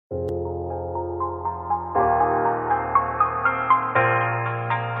Welcome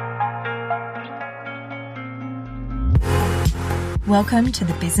to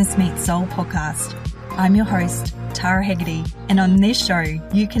the Business Meets Soul podcast. I'm your host, Tara Hegarty, and on this show,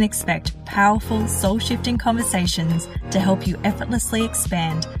 you can expect powerful, soul-shifting conversations to help you effortlessly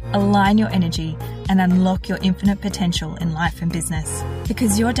expand, align your energy, and unlock your infinite potential in life and business.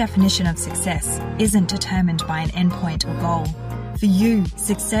 Because your definition of success isn't determined by an endpoint or goal. For you,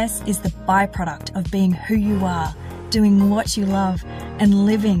 success is the byproduct of being who you are, doing what you love, and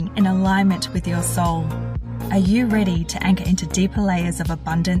living in alignment with your soul. Are you ready to anchor into deeper layers of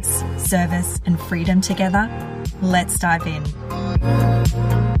abundance, service, and freedom together? Let's dive in.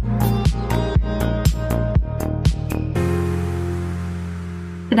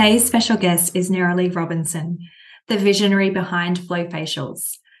 Today's special guest is Neralee Robinson, the visionary behind Flow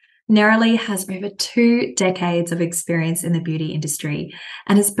Facials. Neralee has over 2 decades of experience in the beauty industry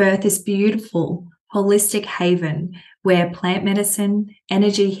and has birthed this beautiful, holistic haven where plant medicine,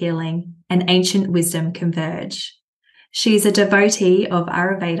 energy healing, and ancient wisdom converge. She's a devotee of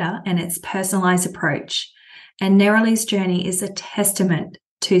Ayurveda and its personalized approach, and Neralee's journey is a testament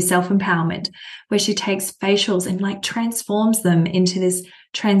to self-empowerment, where she takes facials and transforms them into this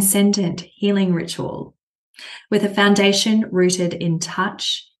transcendent healing ritual. With a foundation rooted in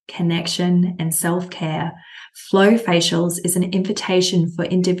touch, connection, and self-care, Flow Facials is an invitation for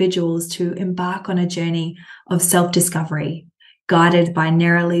individuals to embark on a journey of self-discovery, guided by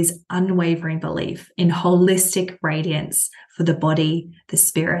Neralee's unwavering belief in holistic radiance for the body, the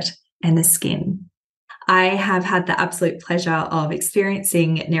spirit, and the skin. I have had the absolute pleasure of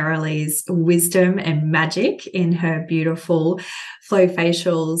experiencing Neralee's wisdom and magic in her beautiful Flow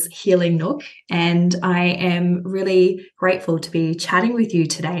Facials healing nook. And I am really grateful to be chatting with you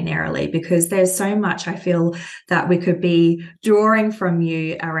today, Neralee, because there's so much I feel that we could be drawing from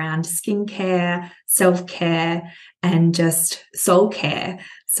you around skincare, self-care, and just soul care.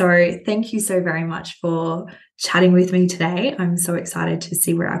 So thank you so very much for chatting with me today. I'm so excited to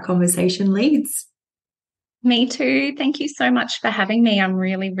see where our conversation leads. Me too. Thank you so much for having me. I'm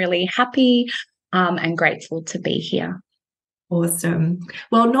really, really happy and grateful to be here. Awesome.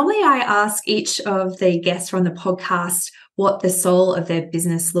 Well, normally I ask each of the guests from the podcast what the soul of their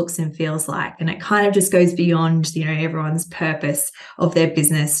business looks and feels like. And it kind of just goes beyond, everyone's purpose of their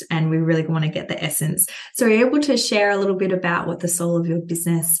business. And we really want to get the essence. So are you able to share a little bit about what the soul of your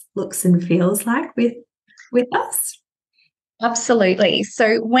business looks and feels like with us? Absolutely.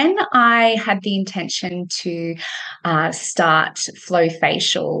 So when I had the intention to start Flow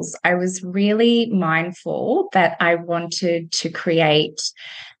Facials, I was really mindful that I wanted to create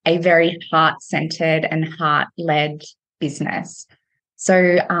a very heart-centered and heart-led business.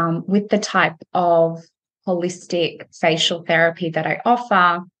 So with the type of holistic facial therapy that I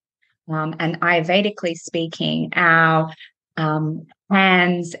offer, and Ayurvedically speaking, our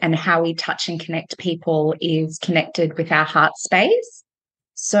hands and how we touch and connect people is connected with our heart space.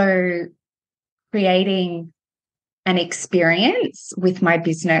 So creating an experience with my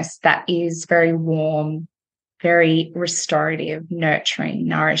business that is very warm, very restorative, nurturing,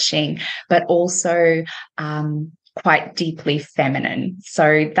 nourishing, but also quite deeply feminine.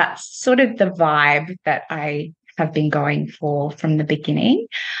 So that's sort of the vibe that I have been going for from the beginning.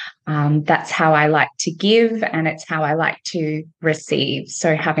 That's how I like to give, and it's how I like to receive.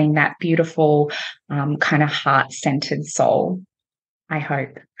 So having that beautiful kind of heart-centered soul, I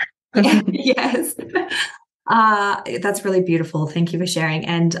hope. Yes. That's really beautiful. Thank you for sharing.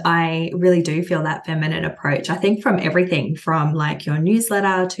 And I really do feel that feminine approach. I think from everything from your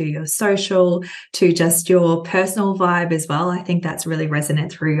newsletter to your social to just your personal vibe as well. I think that's really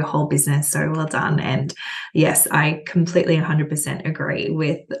resonant through your whole business. So well done. And yes, I completely 100% agree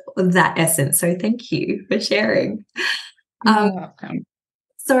with that essence. So thank you for sharing. You're welcome.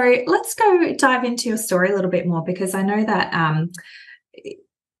 So let's go dive into your story a little bit more, because I know that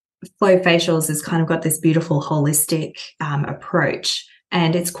Flow Facials has kind of got this beautiful holistic approach,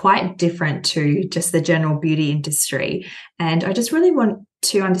 and it's quite different to just the general beauty industry. And I just really want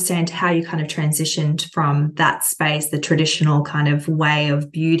to understand how you kind of transitioned from that space, the traditional kind of way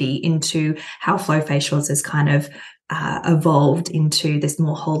of beauty, into how Flow Facials has kind of evolved into this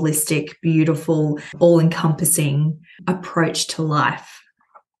more holistic, beautiful, all-encompassing approach to life.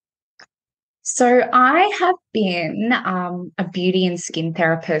 So I have been a beauty and skin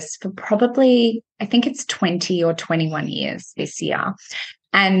therapist for probably, I think it's 20 or 21 years this year.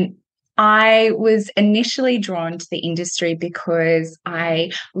 And I was initially drawn to the industry because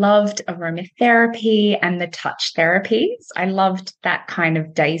I loved aromatherapy and the touch therapies. I loved that kind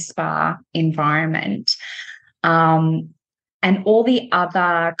of day spa environment. And all the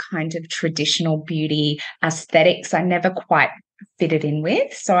other kind of traditional beauty aesthetics, I never quite fitted in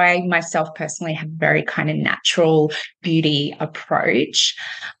with. So I myself personally have a very kind of natural beauty approach.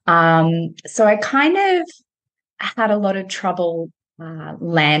 So I kind of had a lot of trouble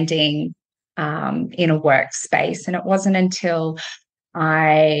landing in a workspace. And it wasn't until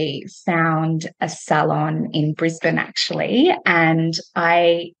I found a salon in Brisbane, actually, and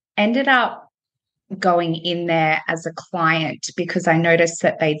I ended up going in there as a client because I noticed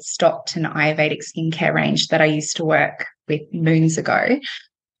that they'd stocked an Ayurvedic skincare range that I used to work with moons ago.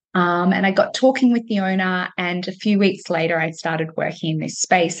 And I got talking with the owner, and a few weeks later, I started working in this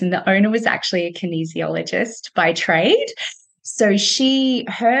space. And the owner was actually a kinesiologist by trade. So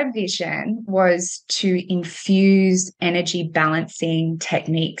her vision was to infuse energy balancing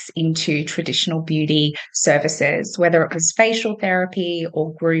techniques into traditional beauty services, whether it was facial therapy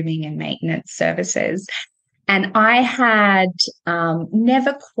or grooming and maintenance services. And I had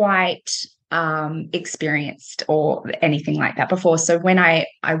never quite experienced or anything like that before. So when I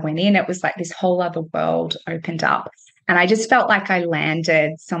went in, it was like this whole other world opened up. And I just felt like I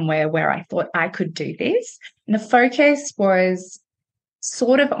landed somewhere where I thought I could do this. And the focus was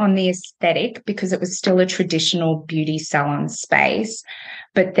sort of on the aesthetic because it was still a traditional beauty salon space,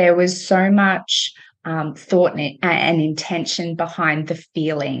 but there was so much thought and intention behind the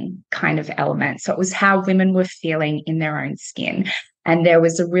feeling kind of element. So it was how women were feeling in their own skin. And there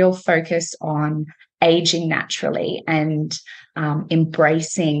was a real focus on aging naturally and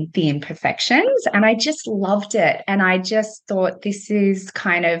embracing the imperfections. And I just loved it. And I just thought this is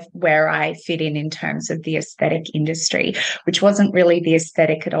kind of where I fit in terms of the aesthetic industry, which wasn't really the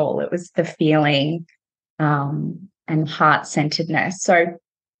aesthetic at all. It was the feeling and heart-centeredness. So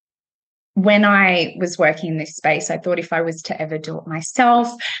when I was working in this space, I thought if I was to ever do it myself,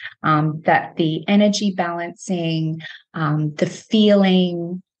 that the energy balancing, the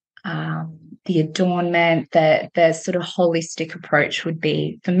feeling, the adornment, the sort of holistic approach would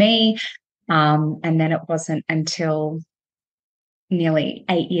be for me. And then it wasn't until nearly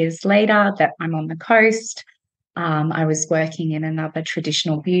 8 years later that I'm on the coast. I was working in another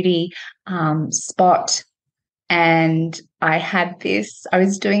traditional beauty spot. And I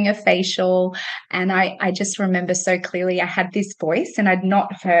was doing a facial, and I just remember so clearly I had this voice, and I'd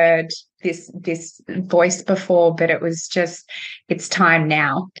not heard this voice before, but it was just, it's time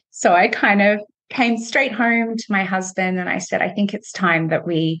now. So I kind of came straight home to my husband and I said, I think it's time that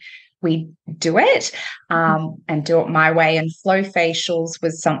we do it and do it my way. And Flow Facials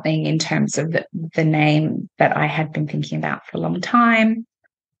was something in terms of the name that I had been thinking about for a long time.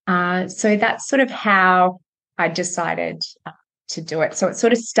 So that's sort of how I decided to do it. So it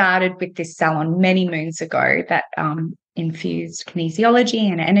sort of started with this salon many moons ago that infused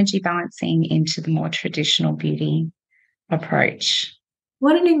kinesiology and energy balancing into the more traditional beauty approach.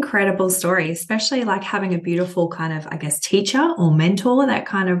 What an incredible story, especially like having a beautiful kind of, I guess, teacher or mentor that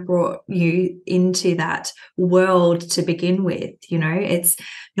kind of brought you into that world to begin with. You know, it's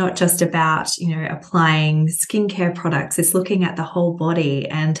not just about, you know, applying skincare products, it's looking at the whole body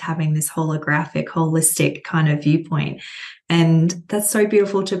and having this holographic, holistic kind of viewpoint. And that's so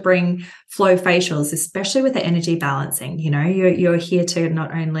beautiful to bring Flow Facials, especially with the energy balancing. You know, you're here to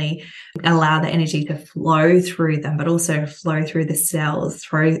not only allow the energy to flow through them, but also flow through the cells,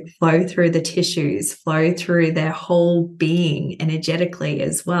 flow through the tissues, flow through their whole being energetically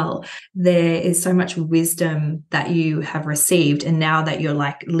as well. There is so much wisdom that you have received. And now that you're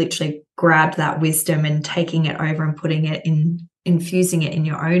like literally grabbed that wisdom and taking it over and putting it in, infusing it in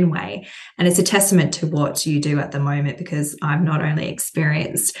your own way. And it's a testament to what you do at the moment, because I've not only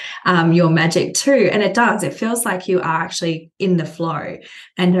experienced your magic too, and it feels like you are actually in the flow.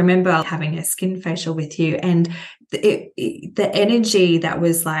 And I remember having a skin facial with you, and the energy that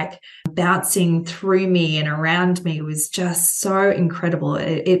was like bouncing through me and around me was just so incredible.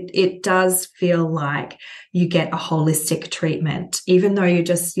 It does feel like you get a holistic treatment, even though you're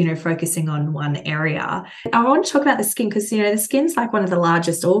just, you know, focusing on one area. I want to talk about the skin because, you know, the skin's like one of the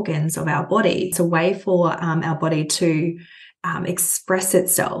largest organs of our body. It's a way for our body to express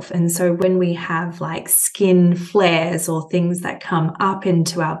itself. And so when we have like skin flares or things that come up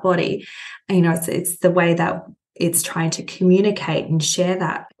into our body, you know, it's the way that it's trying to communicate and share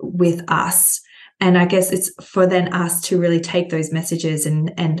that with us. And I guess it's for then us to really take those messages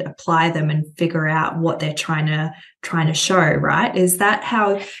and apply them and figure out what they're trying to show, right? Is that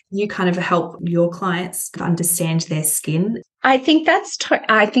how you kind of help your clients understand their skin? I think that's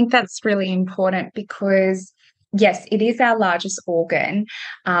really important, because Yes, it is our largest organ.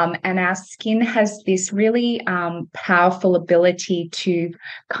 And our skin has this really powerful ability to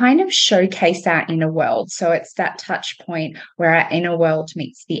kind of showcase our inner world. So it's that touch point where our inner world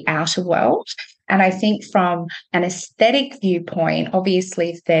meets the outer world. And I think from an aesthetic viewpoint,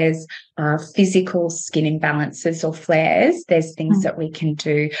 obviously, if there's physical skin imbalances or flares, there's things that we can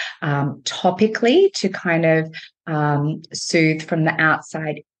do topically to kind of soothe from the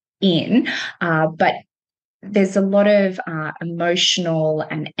outside in. But there's a lot of emotional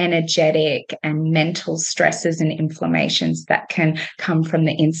and energetic and mental stresses and inflammations that can come from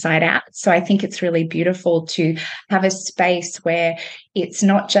the inside out. So I think it's really beautiful to have a space where it's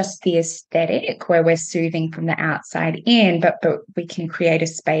not just the aesthetic, where we're soothing from the outside in, but we can create a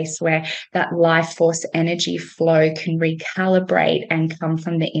space where that life force energy flow can recalibrate and come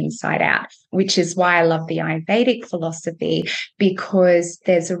from the inside out, which is why I love the Ayurvedic philosophy, because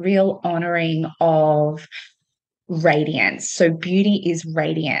there's a real honoring of radiance. So beauty is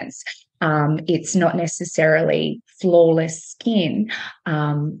radiance. It's not necessarily flawless skin,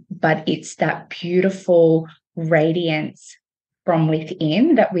 but it's that beautiful radiance from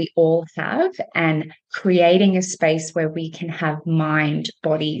within that we all have, and creating a space where we can have mind,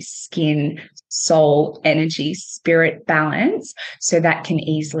 body, skin, soul, energy, spirit balance, so that can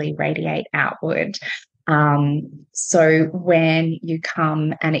easily radiate outward. So when you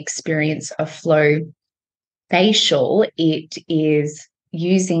come and experience a flow facial, it is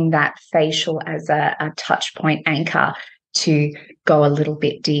using that facial as a touch point anchor to go a little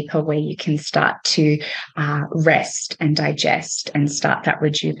bit deeper, where you can start to rest and digest and start that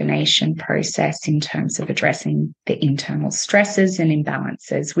rejuvenation process in terms of addressing the internal stresses and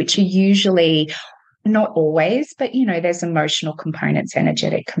imbalances, which are usually, not always, but, you know, there's emotional components,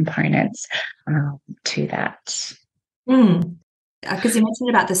 energetic components to that. Because you mentioned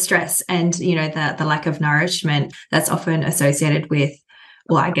about the stress and, you know, the lack of nourishment that's often associated with,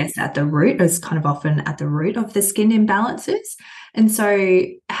 well, I guess at the root, is kind of often at the root of the skin imbalances. And so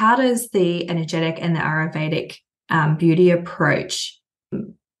how does the energetic and the Ayurvedic beauty approach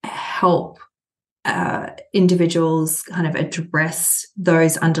help individuals kind of address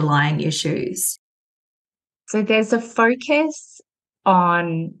those underlying issues? So there's a focus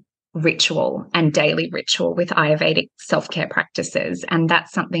on ritual and daily ritual with Ayurvedic self-care practices, and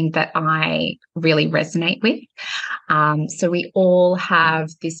that's something that I really resonate with. So we all have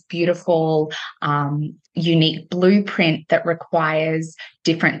this beautiful, unique blueprint that requires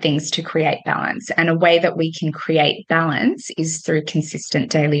different things to create balance, and a way that we can create balance is through consistent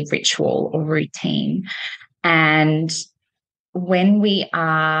daily ritual or routine. And when we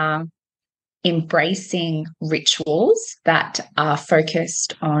are embracing rituals that are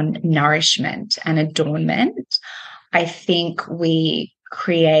focused on nourishment and adornment, I think we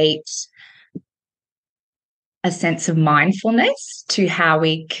create a sense of mindfulness to how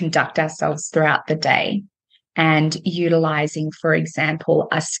we conduct ourselves throughout the day. And utilizing, for example,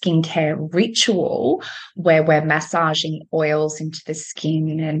 a skincare ritual where we're massaging oils into the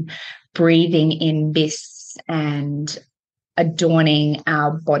skin and breathing in mists and adorning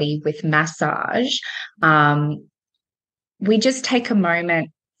our body with massage, we just take a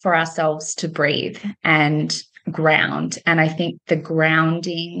moment for ourselves to breathe and ground. And I think the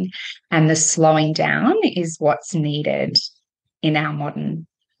grounding and the slowing down is what's needed in our modern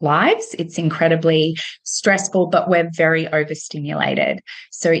lives. It's incredibly stressful, but we're very overstimulated.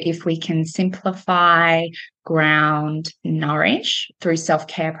 So if we can simplify, ground, nourish through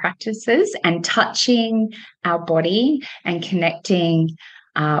self-care practices and touching our body and connecting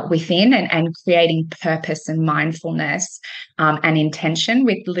within and creating purpose and mindfulness and intention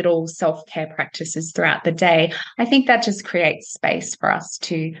with little self-care practices throughout the day, I think that just creates space for us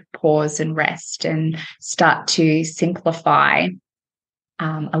to pause and rest and start to simplify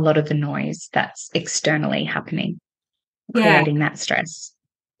a lot of the noise that's externally happening, creating that stress.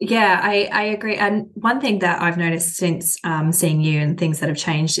 Yeah, I agree. And one thing that I've noticed since seeing you and things that have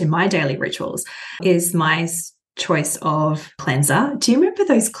changed in my daily rituals is my choice of cleanser. Do you remember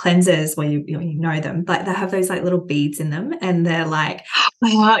those cleansers where you know them? Like they have those like little beads in them, and they're like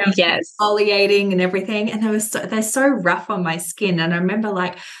yes, exfoliating and everything. And they're so rough on my skin. And I remember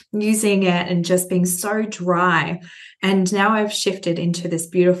like using it and just being so dry. And now I've shifted into this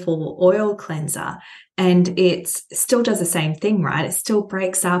beautiful oil cleanser. And it still does the same thing, right? It still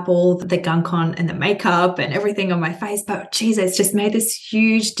breaks up all the gunk on and the makeup and everything on my face. But geez, it's just made this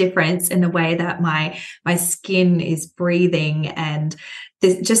huge difference in the way that my skin is breathing. And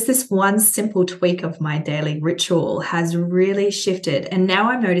this one simple tweak of my daily ritual has really shifted. And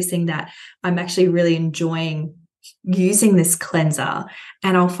now I'm noticing that I'm actually really enjoying using this cleanser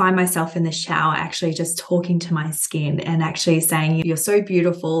And I'll find myself in the shower actually just talking to my skin and actually saying, "You're so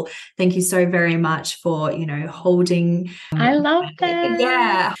beautiful. Thank you so very much for, holding." I love that.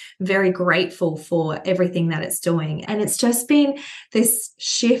 Yeah, very grateful for everything that it's doing. And it's just been this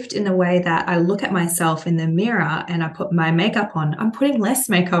shift in the way that I look at myself in the mirror and I put my makeup on. I'm putting less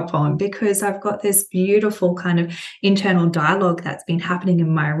makeup on because I've got this beautiful kind of internal dialogue that's been happening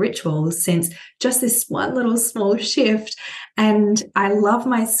in my rituals since just this one little small shift. And I love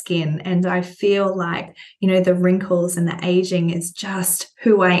my skin, and I feel like, the wrinkles and the aging is just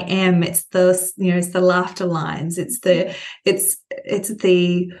who I am. It's it's the laughter lines. It's the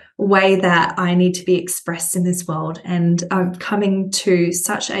way that I need to be expressed in this world. And I'm coming to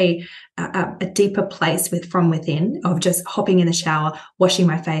such a deeper place from within of just hopping in the shower, washing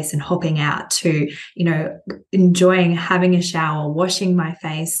my face and hopping out to, enjoying having a shower, washing my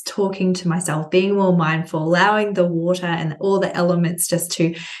face, talking to myself, being more mindful, allowing the water and all the elements just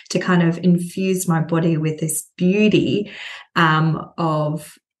to kind of infuse my body with this beauty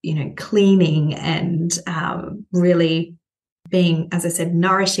of, cleaning and really being, as I said,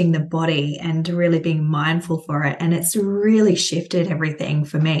 nourishing the body and really being mindful for it. And it's really shifted everything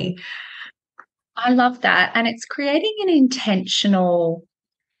for me. I love that. And it's creating an intentional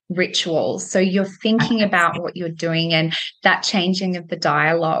ritual. So you're thinking about what you're doing, and that changing of the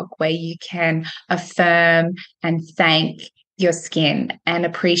dialogue where you can affirm and thank your skin and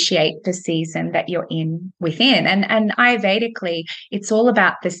appreciate the season that you're in within. And Ayurvedically, it's all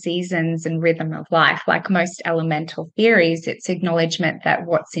about the seasons and rhythm of life. Like most elemental theories, it's acknowledgement that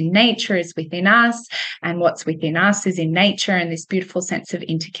what's in nature is within us, and what's within us is in nature, and this beautiful sense of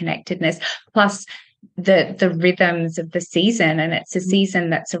interconnectedness, plus the rhythms of the season. And it's a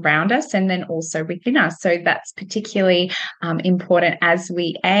season that's around us and then also within us. So that's particularly important as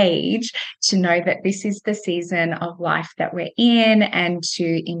we age, to know that this is the season of life that we're in, and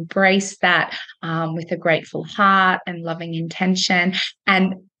to embrace that with a grateful heart and loving intention.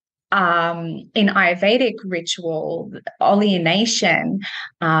 And in Ayurvedic ritual, oleonation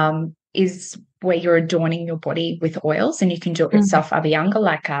is where you're adorning your body with oils, and you can do it with self-abhyanga,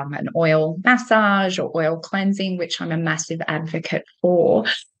 like an oil massage or oil cleansing, which I'm a massive advocate for.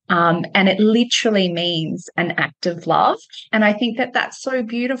 And it literally means an act of love. And I think that that's so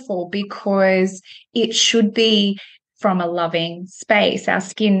beautiful, because it should be from a loving space. Our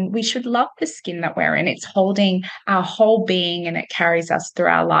skin, we should love the skin that we're in. It's holding our whole being, and it carries us through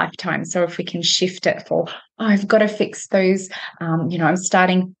our lifetime. So if we can shift it for, I've got to fix those, I'm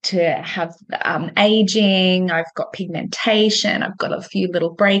starting to have aging, I've got pigmentation, I've got a few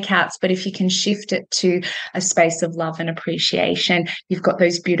little breakouts. But if you can shift it to a space of love and appreciation, you've got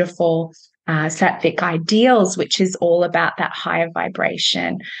those beautiful sattvic ideals, which is all about that higher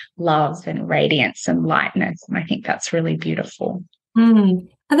vibration, love and radiance and lightness. And I think that's really beautiful. Are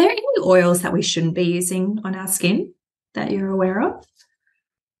there any oils that we shouldn't be using on our skin that you're aware of?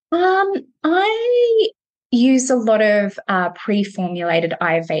 I use a lot of pre-formulated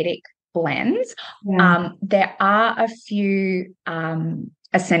Ayurvedic blends. Yeah. There are a few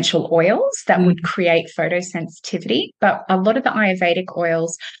essential oils that would create photosensitivity, but a lot of the Ayurvedic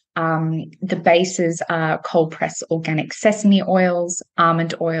oils, the bases are cold press organic sesame oils,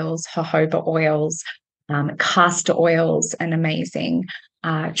 almond oils, jojoba oils, castor oils, an amazing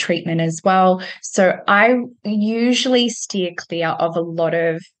treatment as well. So I usually steer clear of a lot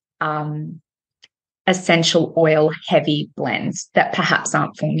of essential oil heavy blends that perhaps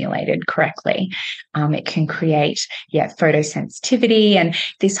aren't formulated correctly. It can create, photosensitivity, and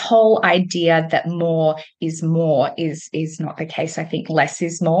this whole idea that more is not the case. I think less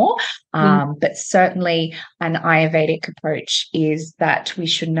is more. But certainly an Ayurvedic approach is that we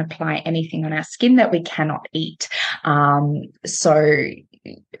shouldn't apply anything on our skin that we cannot eat. So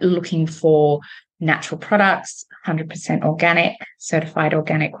looking for natural products, 100% organic, certified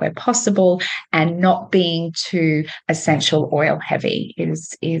organic where possible, and not being too essential oil heavy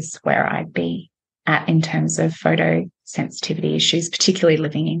is where I'd be at in terms of photosensitivity issues, particularly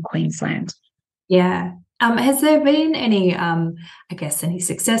living in Queensland. Yeah. Has there been any, any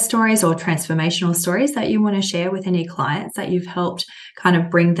success stories or transformational stories that you want to share with any clients that you've helped kind of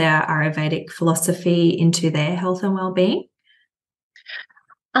bring their Ayurvedic philosophy into their health and well-being?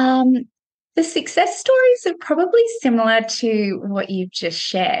 The success stories are probably similar to what you've just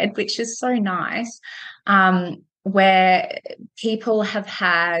shared, which is so nice, where people have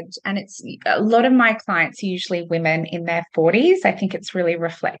had, and it's a lot of my clients are usually women in their 40s. I think it's really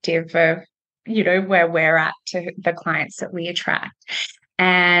reflective of, where we're at to the clients that we attract.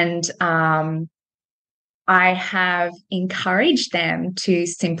 And I have encouraged them to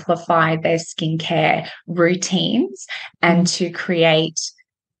simplify their skincare routines and to create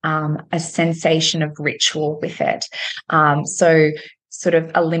a sensation of ritual with it. So sort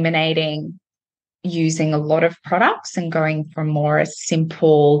of eliminating using a lot of products and going for more a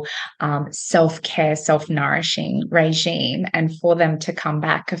simple self-care, self-nourishing regime, and for them to come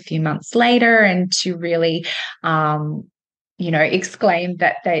back a few months later and to really exclaim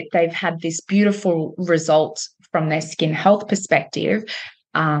that they've had this beautiful result from their skin health perspective.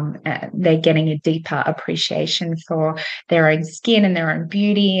 They're getting a deeper appreciation for their own skin and their own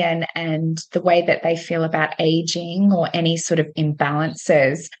beauty, and the way that they feel about aging or any sort of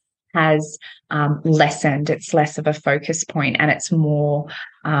imbalances has lessened. It's less of a focus point, and it's more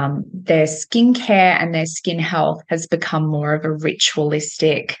their skincare and their skin health has become more of a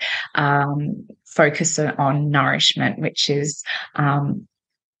ritualistic focus on nourishment, which is,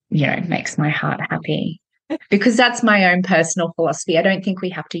 makes my heart happy. Because that's my own personal philosophy. I don't think we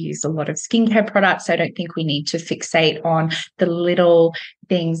have to use a lot of skincare products. I don't think we need to fixate on the little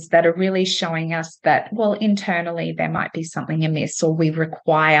things that are really showing us that, well, internally there might be something amiss, or we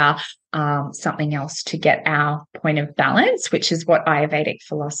require something else to get our point of balance, which is what Ayurvedic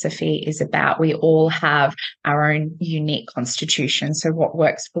philosophy is about. We all have our own unique constitution. So what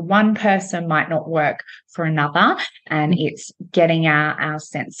works for one person might not work for another. And it's getting our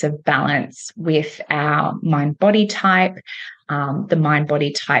sense of balance with our mind-body type, the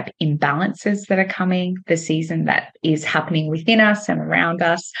mind-body type imbalances that are coming, the season that is happening within us and around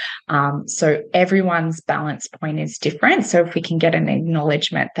us. So everyone's balance point is different. So if we can get an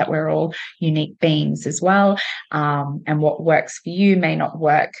acknowledgement that we're all unique beings as well, and what works for you may not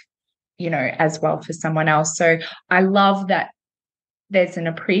work, as well for someone else. So I love that there's an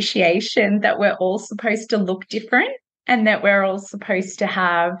appreciation that we're all supposed to look different, and that we're all supposed to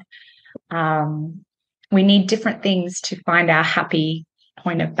have, we need different things to find our happy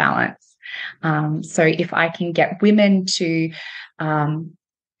point of balance. So if I can get women to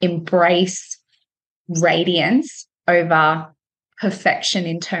embrace radiance over perfection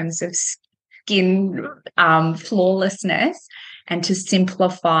in terms of skin flawlessness, and to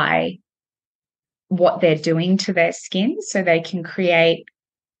simplify what they're doing to their skin so they can create,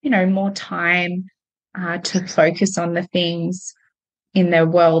 more time to focus on the things in their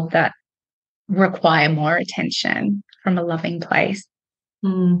world that require more attention from a loving place.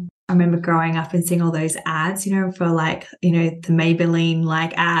 I remember growing up and seeing all those ads, for the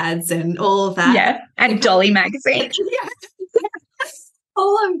Maybelline ads and all of that. Yeah, and Dolly magazine. Yeah.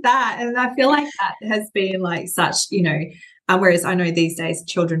 All of that. And I feel like that has been such, whereas I know these days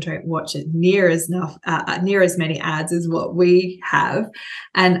children don't watch it near as many ads as what we have.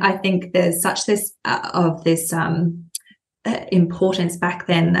 And I think there's such this importance back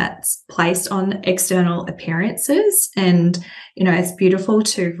then that's placed on external appearances. And, it's beautiful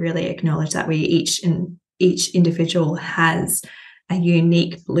to really acknowledge that each individual has a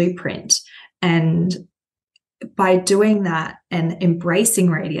unique blueprint. And by doing that and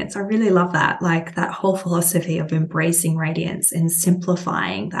embracing radiance, I really love that, that whole philosophy of embracing radiance and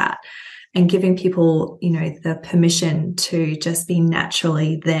simplifying that and giving people, the permission to just be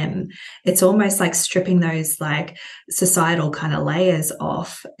naturally them. It's almost like stripping those societal kind of layers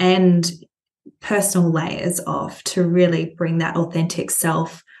off and personal layers off to really bring that authentic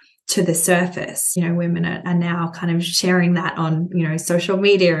self to the surface. Women are now kind of sharing that on, social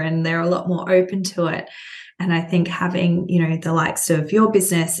media, and they're a lot more open to it. And I think having, the likes of your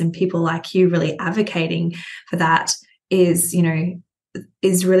business and people like you really advocating for that is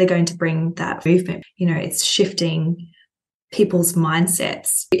really going to bring that movement. It's shifting people's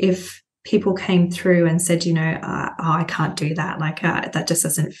mindsets. If people came through and said, I can't do that, that just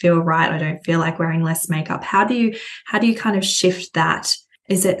doesn't feel right, I don't feel like wearing less makeup, how do you kind of shift that?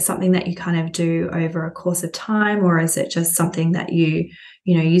 Is it something that you kind of do over a course of time, or is it just something that you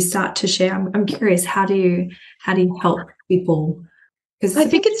start to share? I'm curious, how do you help people? Because I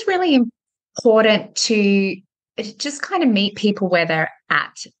think it's really important to just kind of meet people where they're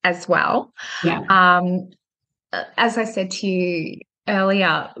at as well. Yeah. As I said to you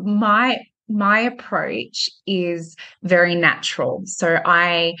earlier, my approach is very natural. So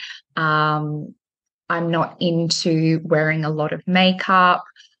I'm not into wearing a lot of makeup.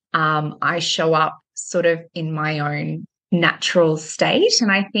 I show up sort of in my own natural state.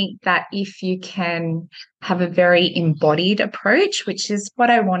 And I think that if you can have a very embodied approach, which is what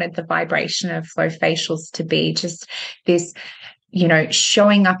I wanted the vibration of Flow Facials to be, just this,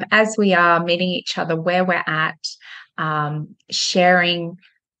 showing up as we are, meeting each other where we're at, sharing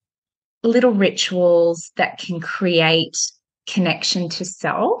little rituals that can create connection to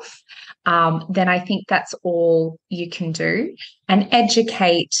self, then I think that's all you can do. And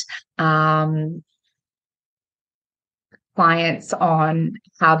educate clients on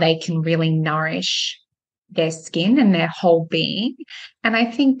how they can really nourish their skin and their whole being. And I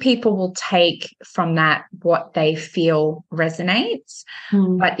think people will take from that what they feel resonates.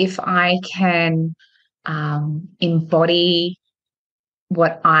 But if I can embody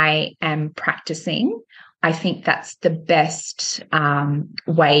what I am practicing, I think that's the best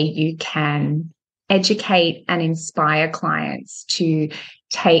way you can educate and inspire clients to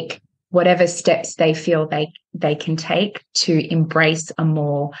take whatever steps they feel they can take to embrace a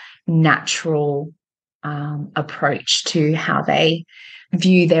more natural approach to how they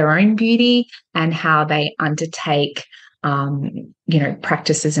view their own beauty and how they undertake,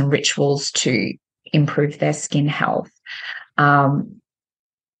 practices and rituals to improve their skin health.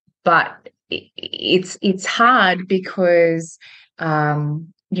 But it's hard because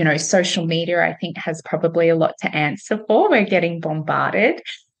social media, I think, has probably a lot to answer for. We're getting bombarded,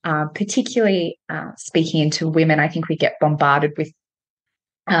 particularly speaking into women. I think we get bombarded with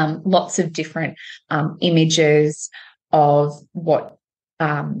lots of different images of what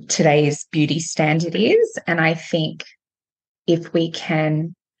today's beauty standard is. And I think if we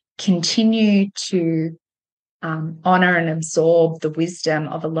can continue to honor and absorb the wisdom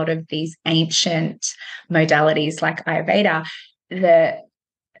of a lot of these ancient modalities like Ayurveda, the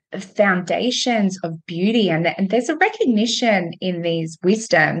foundations of beauty, and there's a recognition in these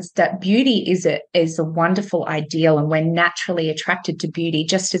wisdoms that beauty is a wonderful ideal, and we're naturally attracted to beauty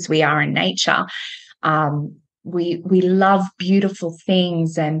just as we are in nature. We love beautiful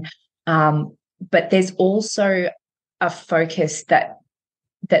things, and but there's also a focus that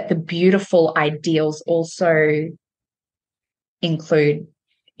the beautiful ideals also include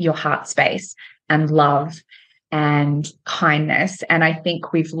your heart space and love and kindness. And I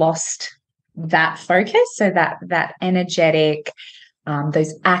think we've lost that focus. So that energetic,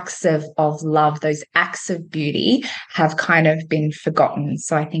 those acts of love, those acts of beauty have kind of been forgotten.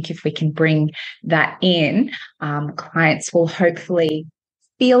 So I think if we can bring that in, clients will hopefully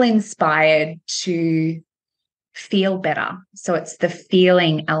feel inspired to feel better. So it's the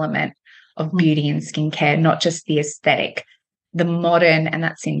feeling element of beauty and skincare, not just the aesthetic. The modern, and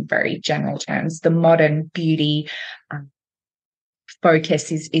that's in very general terms, the modern beauty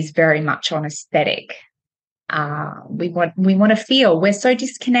focus is very much on aesthetic. We want to feel. We're so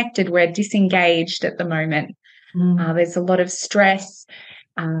disconnected. We're disengaged at the moment. There's a lot of stress.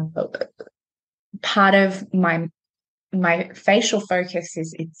 Part of my facial focus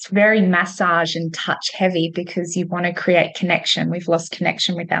is it's very massage and touch heavy because you want to create connection. We've lost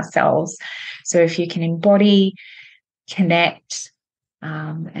connection with ourselves. So if you can embody, connect,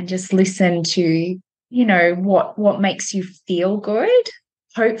 and just listen to, what makes you feel good,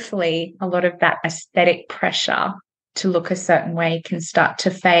 hopefully a lot of that aesthetic pressure to look a certain way can start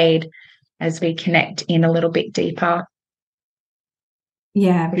to fade as we connect in a little bit deeper.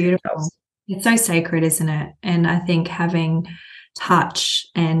 Yeah, beautiful. It's so sacred, isn't it? And I think having touch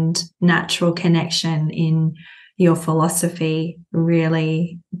and natural connection in your philosophy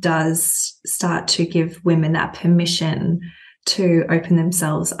really does start to give women that permission to open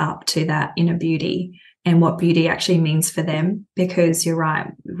themselves up to that inner beauty and what beauty actually means for them. Because you're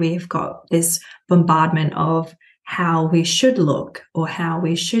right, we've got this bombardment of how we should look or how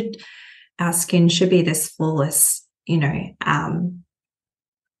our skin should be this flawless,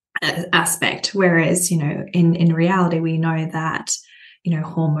 aspect. Whereas, in reality, we know that,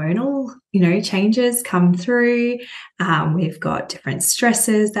 hormonal, changes come through. We've got different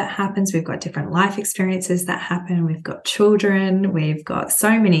stresses that happens. We've got different life experiences that happen. We've got children. We've got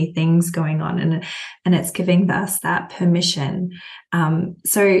so many things going on, and it's giving us that permission.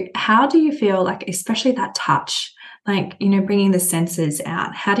 So how do you feel, like, especially that touch, like, bringing the senses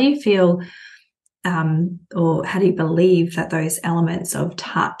out? How do you feel, or how do you believe that those elements of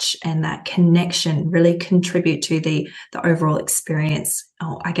touch and that connection really contribute to the overall experience,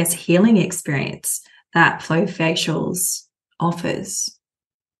 or I guess healing experience that Flow Facials offers?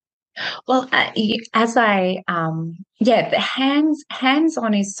 Well, the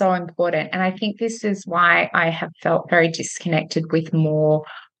hands-on is so important. And I think this is why I have felt very disconnected with more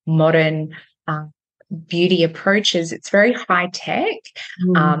modern beauty approaches. It's very high tech,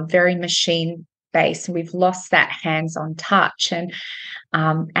 very machine based. We've lost that hands-on touch, and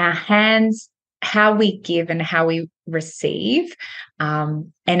our hands, how we give and how we receive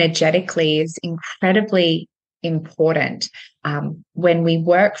energetically is incredibly important. When we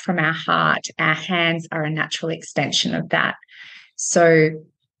work from our heart, our hands are a natural extension of that. So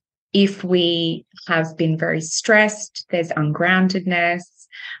if we have been very stressed, there's ungroundedness,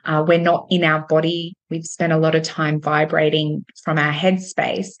 we're not in our body, we've spent a lot of time vibrating from our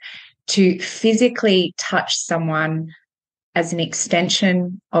headspace, to physically touch someone as an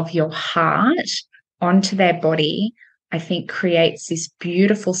extension of your heart onto their body, I think creates this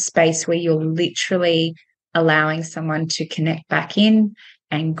beautiful space where you're literally allowing someone to connect back in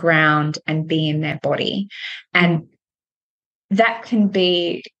and ground and be in their body. And that can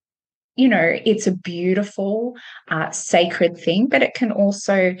be, you know, it's a beautiful, sacred thing, but it can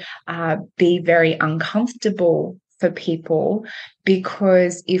also be very uncomfortable for people,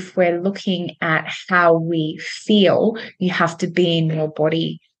 because if we're looking at how we feel, you have to be in your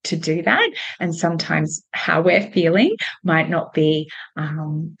body to do that. And sometimes how we're feeling might not be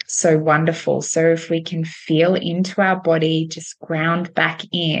so wonderful. So if we can feel into our body, just ground back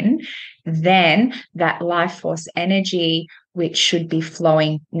in, then that life force energy, which should be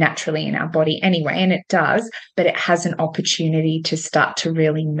flowing naturally in our body anyway, and it does, but it has an opportunity to start to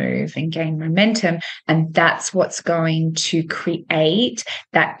really move and gain momentum. And that's what's going to create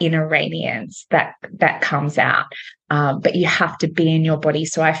that inner radiance that comes out. But you have to be in your body.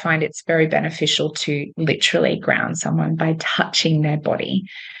 So I find it's very beneficial to literally ground someone by touching their body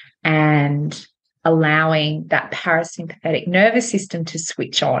and allowing that parasympathetic nervous system to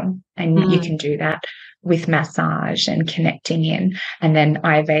switch on. And you can do that with massage and connecting in, and then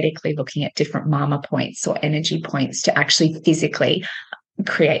Ayurvedically looking at different mama points or energy points to actually physically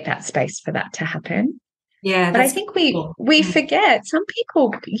create that space for that to happen. Yeah, but I think we forget, some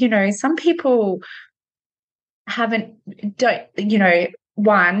people, you know, some people don't, you know,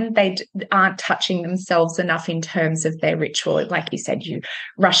 one, they aren't touching themselves enough in terms of their ritual. Like you said, you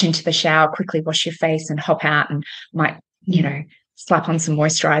rush into the shower, quickly wash your face and hop out and might, you know, slap on some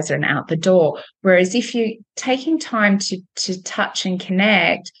moisturizer and out the door. Whereas if you're taking time to touch and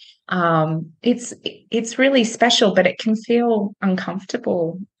connect, it's really special, but it can feel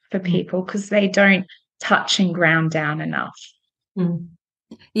uncomfortable for people because they don't touch and ground down enough.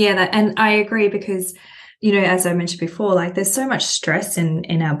 Yeah, and I agree, because, you know, as I mentioned before, like there's so much stress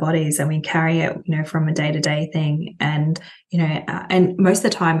in our bodies, and we carry it, you know, from a day-to-day thing. And, you know, and most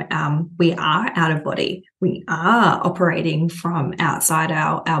of the time we are out of body. We are operating from outside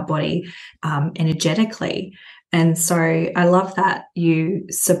our body energetically. And so I love that you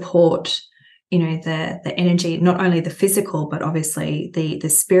support, you know, the energy, not only the physical, but obviously the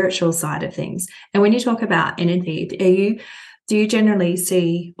spiritual side of things. And when you talk about energy, do you generally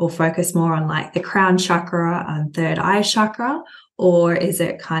see or focus more on like the crown chakra and third eye chakra, or is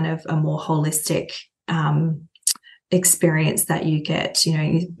it kind of a more holistic experience that you get? You know,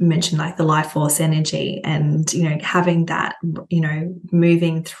 you mentioned like the life force energy and, you know, having that, you know,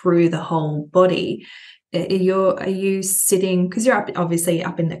 moving through the whole body. Are you sitting, because you're obviously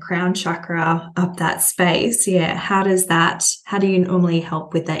up in the crown chakra, up that space? Yeah. How do you normally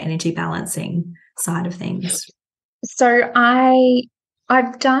help with that energy balancing side of things? So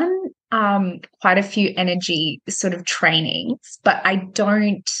I've done quite a few energy sort of trainings, but I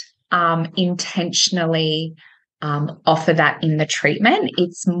don't intentionally offer that in the treatment.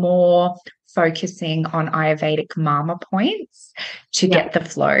 It's more focusing on Ayurvedic mama points to get the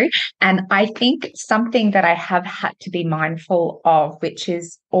flow. And I think something that I have had to be mindful of, which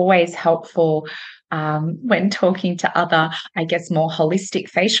is always helpful when talking to other, I guess, more holistic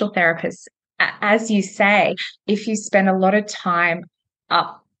facial therapists, as you say, if you spend a lot of time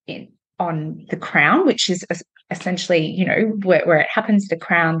up on the crown, which is essentially, you know, where it happens, the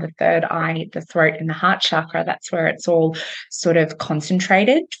crown, the third eye, the throat, and the heart chakra, that's where it's all sort of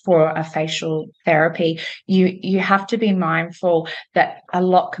concentrated for a facial therapy. You have to be mindful that a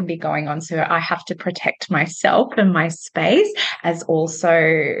lot can be going on. So I have to protect myself and my space, as also,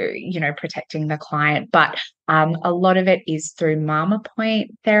 you know, protecting the client. But a lot of it is through mama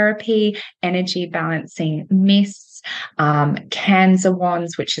point therapy, energy balancing mists, Kanza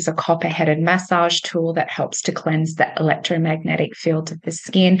wands, which is a copper-headed massage tool that helps to cleanse the electromagnetic field of the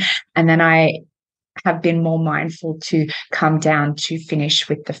skin. And then I have been more mindful to come down to finish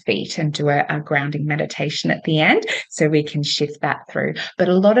with the feet and do a grounding meditation at the end, so we can shift that through. But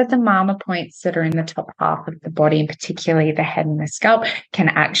a lot of the mama points that are in the top half of the body, and particularly the head and the scalp, can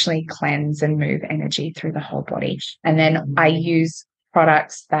actually cleanse and move energy through the whole body. And then I use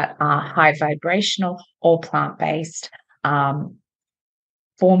products that are high vibrational or plant-based,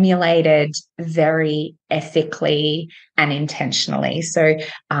 formulated very ethically and intentionally. So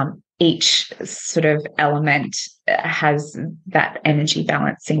each sort of element has that energy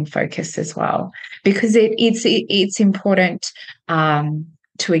balancing focus as well, because it's important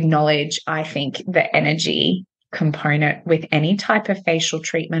to acknowledge, I think, the energy component with any type of facial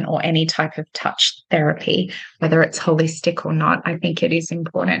treatment or any type of touch therapy, whether it's holistic or not. I think it is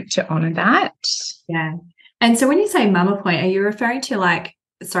important to honor that. Yeah. And so when you say mama point, are you referring to like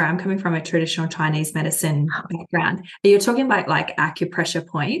sorry, I'm coming from a traditional Chinese medicine background. You're talking about like acupressure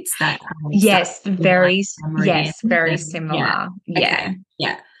points that yes, very yeah. similar. Yeah. Okay.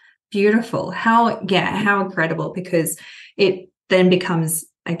 Yeah. Beautiful. How incredible, because it then becomes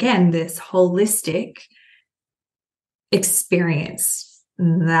again this holistic experience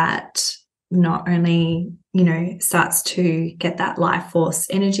that not only, you know, starts to get that life force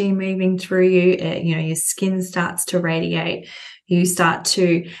energy moving through you, you know, your skin starts to radiate. You start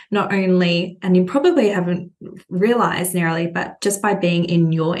to not only, and you probably haven't realized, Neralee, but just by being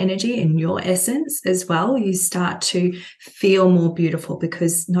in your energy, in your essence as well, you start to feel more beautiful,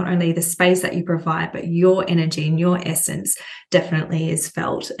 because not only the space that you provide, but your energy and your essence definitely is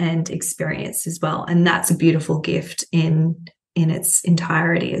felt and experienced as well. And that's a beautiful gift in its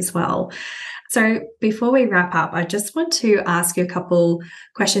entirety as well. So before we wrap up, I just want to ask you a couple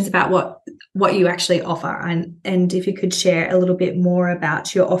questions about what you actually offer, and if you could share a little bit more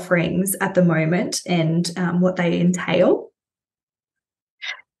about your offerings at the moment and what they entail.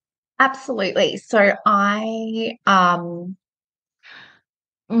 Absolutely. So I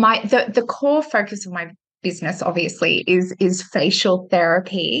the core focus of my business obviously is facial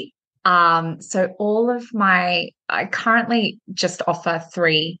therapy. So I currently just offer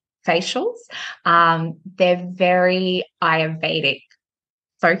 3 facials. They're very Ayurvedic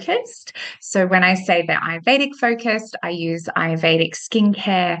focused. So when I say they're Ayurvedic focused, I use Ayurvedic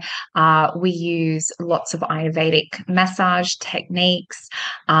skincare. We use lots of Ayurvedic massage techniques.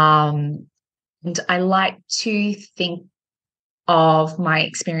 And I like to think of my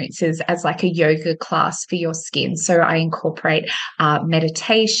experiences as like a yoga class for your skin. So I incorporate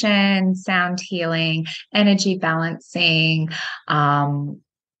meditation, sound healing, energy balancing,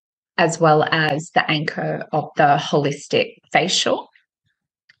 as well as the anchor of the holistic facial.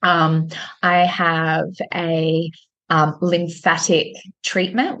 I have a lymphatic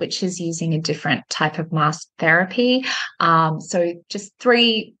treatment, which is using a different type of mask therapy. So just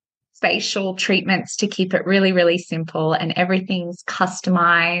 3 facial treatments to keep it really, really simple, and everything's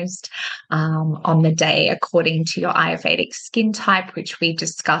customized on the day according to your Ayurvedic skin type, which we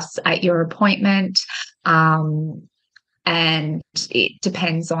discuss at your appointment. And it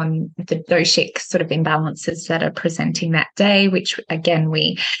depends on the doshic sort of imbalances that are presenting that day, which again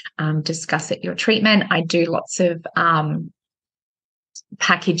we discuss at your treatment. I do lots of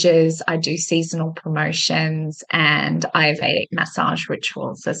packages. I do seasonal promotions and Ayurvedic massage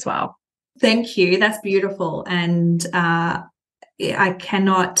rituals as well. Thank you. That's beautiful. And I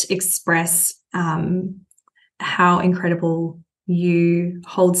cannot express how incredible you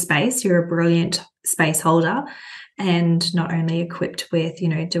hold space. You're a brilliant space holder, and not only equipped with, you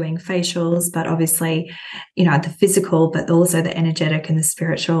know, doing facials, but obviously, you know, the physical, but also the energetic and the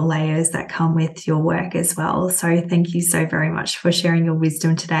spiritual layers that come with your work as well. So thank you so very much for sharing your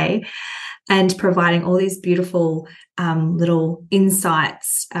wisdom today and providing all these beautiful little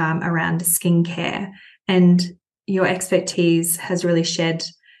insights around skincare. And your expertise has really shed,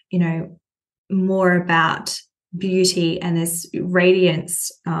 you know, more about beauty and this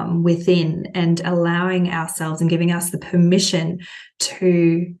radiance within, and allowing ourselves and giving us the permission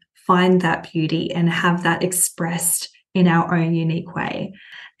to find that beauty and have that expressed in our own unique way.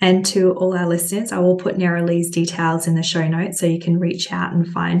 And to all our listeners, I will put Neralee's details in the show notes so you can reach out and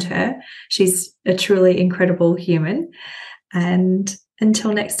find her. She's a truly incredible human. And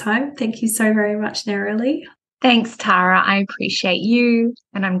until next time, thank you so very much, Neralee. Thanks, Tara. I appreciate you,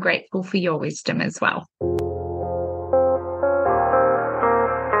 and I'm grateful for your wisdom as well.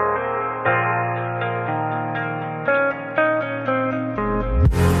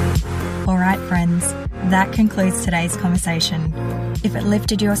 All right, friends, that concludes today's conversation. If it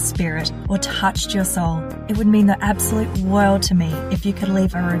lifted your spirit or touched your soul, it would mean the absolute world to me if you could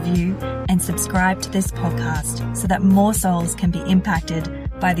leave a review and subscribe to this podcast so that more souls can be impacted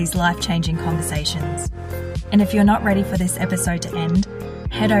by these life-changing conversations. And if you're not ready for this episode to end,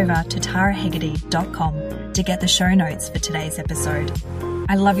 head over to tarahegarty.com to get the show notes for today's episode.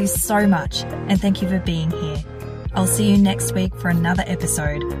 I love you so much, and thank you for being here. I'll see you next week for another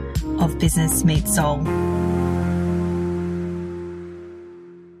episode of Business Meets Soul.